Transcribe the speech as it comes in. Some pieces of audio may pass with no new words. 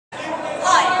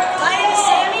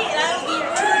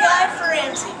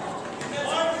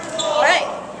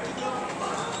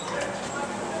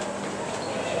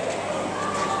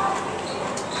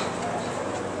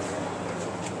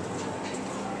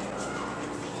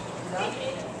Hey,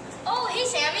 Jada. Oh, hey,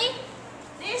 Sammy.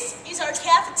 This is our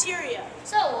cafeteria.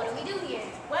 So, what do we do here?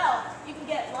 Well, you can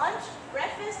get lunch,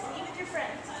 breakfast, and eat with your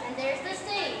friends. And there's the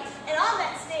stage. And on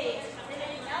that stage, there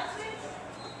are announcements,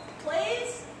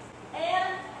 plays,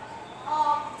 and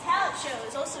talent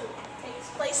shows also takes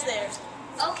place there.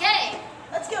 Okay.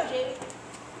 Let's go, Jamie.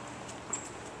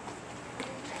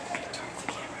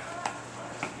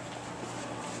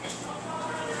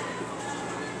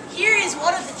 Here is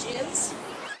one of the gyms.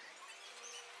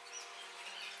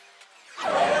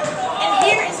 And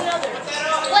here is another.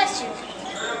 Question.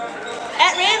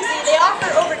 At Ramsey, they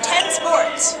offer over 10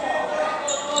 sports,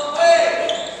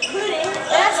 including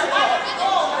basketball.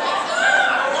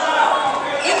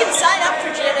 You can sign up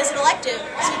for gym as an elective,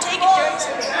 so take it during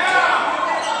school.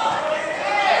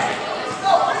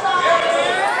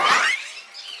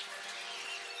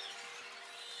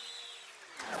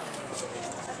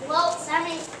 Well,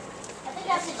 Sammy, I think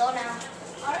I have to go now.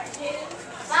 All right, Jaden.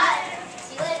 Bye.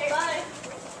 See you later. Bye.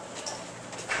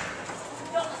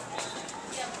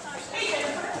 Hey,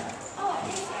 Jennifer. Oh,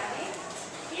 hey, Sammy.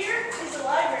 Here is the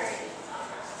library.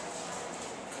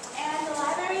 And the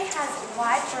library has a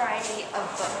wide variety of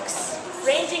books.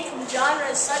 Ranging from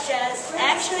genres such as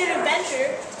action and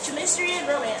adventure to mystery and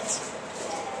romance.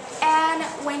 And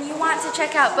when you want to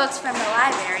check out books from the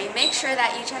library, make sure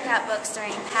that you check out books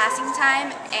during passing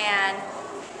time and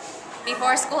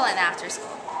before school and after school.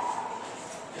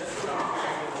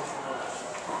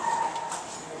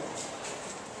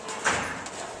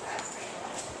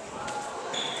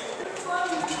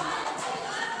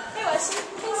 Hey, Wesley.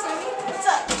 Hey, Sammy. What's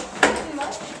up? Nothing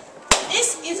much.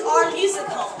 This is our music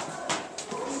hall.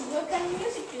 What kind of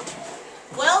music do they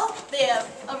have? Well, they have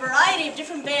a variety of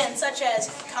different bands such as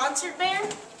concert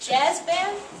band, jazz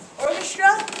band,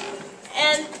 orchestra,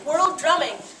 and world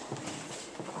drumming.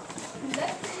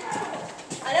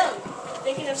 I know.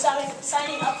 Thinking of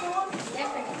signing up for one?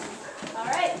 Definitely. All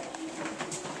right.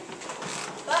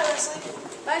 Bye, Wesley.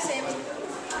 Bye, Sammy.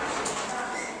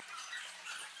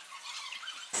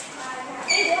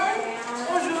 Hey, Dylan.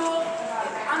 Bonjour.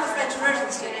 I'm a French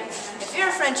immersion student. If you're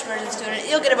a French immersion student,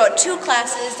 you'll get about 2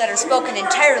 classes that are spoken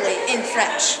entirely in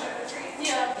French.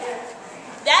 Yeah.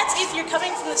 That's if you're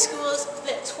coming from the schools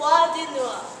de Trois de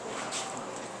Noir.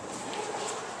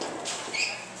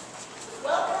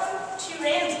 Welcome to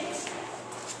Ramsey.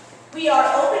 We are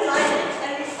open-minded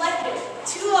and reflective,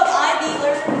 2 of IB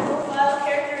learner profile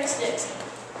characteristics,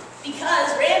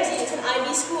 because Ramsey is an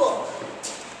IB school.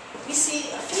 We see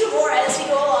a few more as we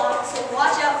go along, so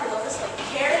watch out for those, like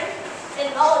caring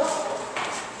and knowledgeable.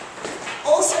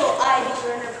 Also IB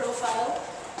learner profile.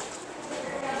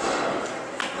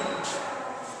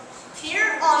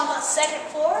 Here on the 2nd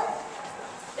floor,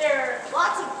 there are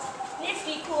lots of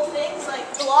nifty cool things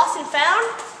like the lost and found.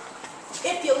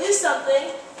 If you lose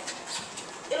something,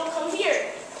 it'll come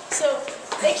here. So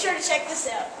make sure to check this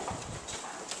out.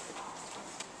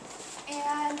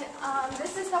 And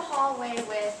this is the hallway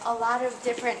with a lot of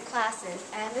different classes.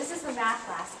 And this is the math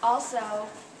class. Also,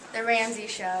 the Ramsey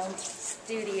Show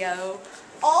studio.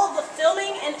 All the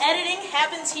filming and editing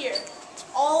happens here.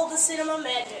 All the cinema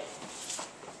magic.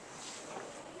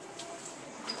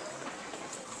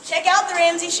 Check out the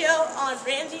Ramsey Show on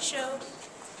Ramsey Show.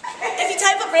 If you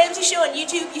type up Ramsey Show on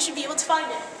YouTube, you should be able to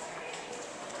find it.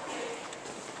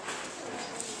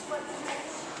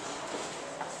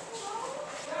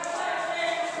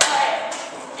 Alright,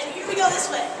 and here we go this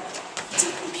way,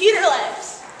 to computer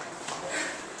labs.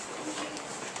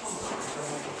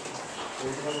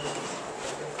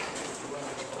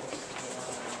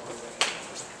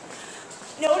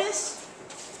 Notice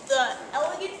the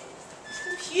elegant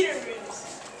computer rooms.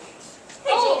 Hey,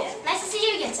 Oh, Jaden. nice to see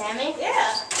you again, Sammy.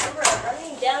 Yeah, remember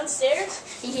running downstairs?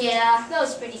 Yeah, that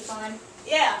was pretty fun.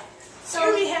 Yeah. So-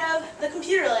 Here we have the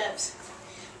computer labs.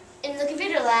 In the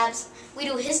computer labs, we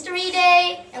do history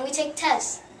day and we take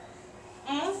tests.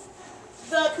 Mm-hmm.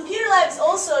 The computer lab is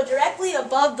also directly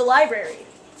above the library.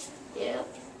 Yeah.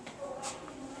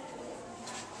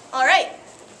 All right,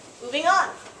 moving on.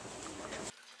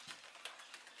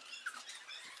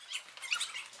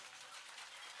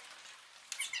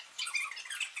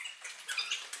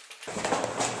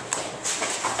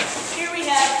 Here we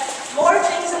have more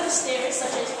things on the stairs,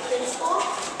 such as principal,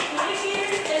 communicator,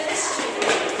 and administrator.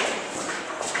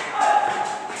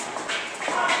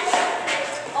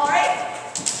 All right,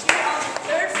 here on the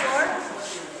 3rd floor.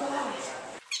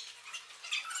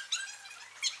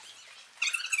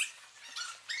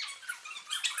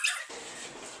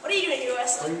 What are you doing here,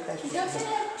 Wesley? Don't they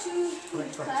have 2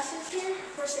 classes here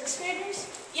for 6th graders?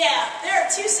 Yeah, there are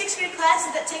 2 6th grade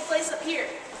classes that take place up here.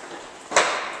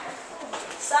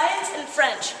 Science and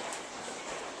French.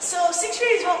 So 6th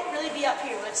graders won't really be up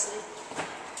here, Wesley.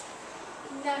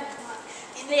 Not as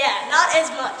much. Yeah, not as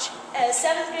much as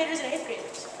 7th graders and 8th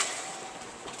graders.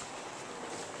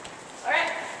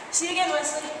 Alright, see you again,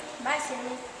 Wesley. Bye,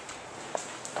 Sammy.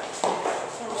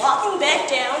 We're walking back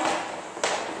down,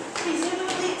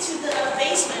 presumably to the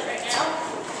basement right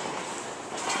now.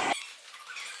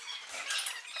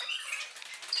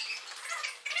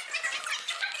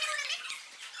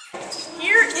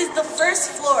 Here is the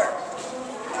first floor.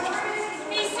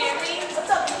 Hey Sammy, What's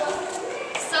up, Mila?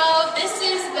 so this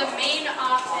is the main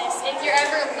office. If you're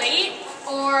ever late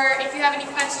or if you have any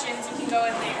questions, you can go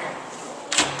in there.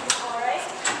 Alright.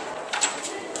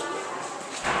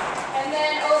 And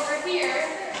then over here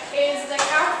is the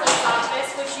counselor's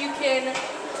office, which you can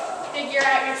figure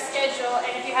out your schedule,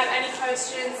 and if you have any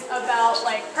questions about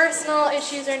like personal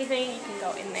issues or anything, you can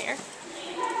go in there.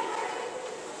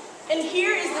 And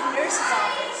here is the nurse's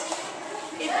office.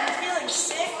 If you're feeling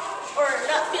sick, or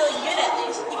not feeling good at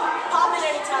least, you can pop in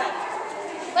anytime.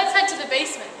 Let's head to the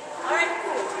basement. Alright,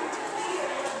 cool.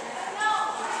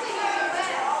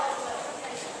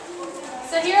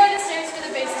 So here are the stairs for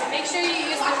the basement. Make sure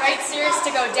you use the right stairs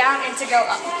to go down and to go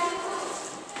up.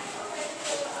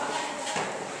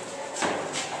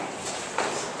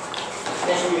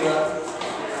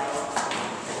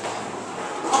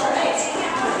 Alright.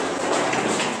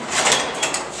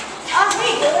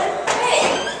 Hey, Dylan. Hey.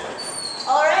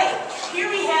 Alright, here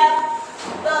we have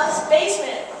the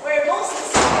basement where most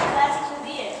of the classes will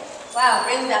be in. Wow,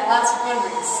 brings back lots of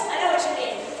memories. I know what you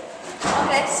mean.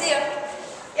 Okay, see you.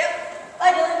 Yep.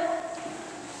 Bye, Dylan.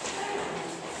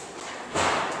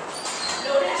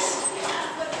 Notice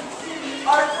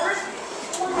our first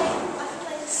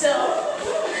so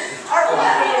our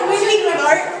speaking of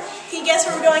art, can you guess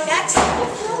where we're going next?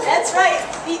 That's right,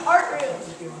 the art room.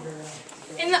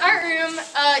 In the art room,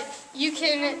 you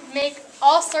can make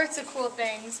all sorts of cool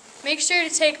things. Make sure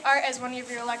to take art as one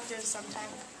of your electives sometime.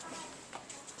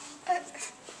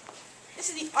 This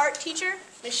is the art teacher,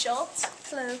 Miss Schultz.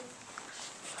 Hello.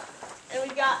 And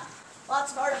we've got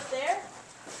lots of art up there,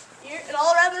 here, and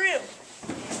all around the room.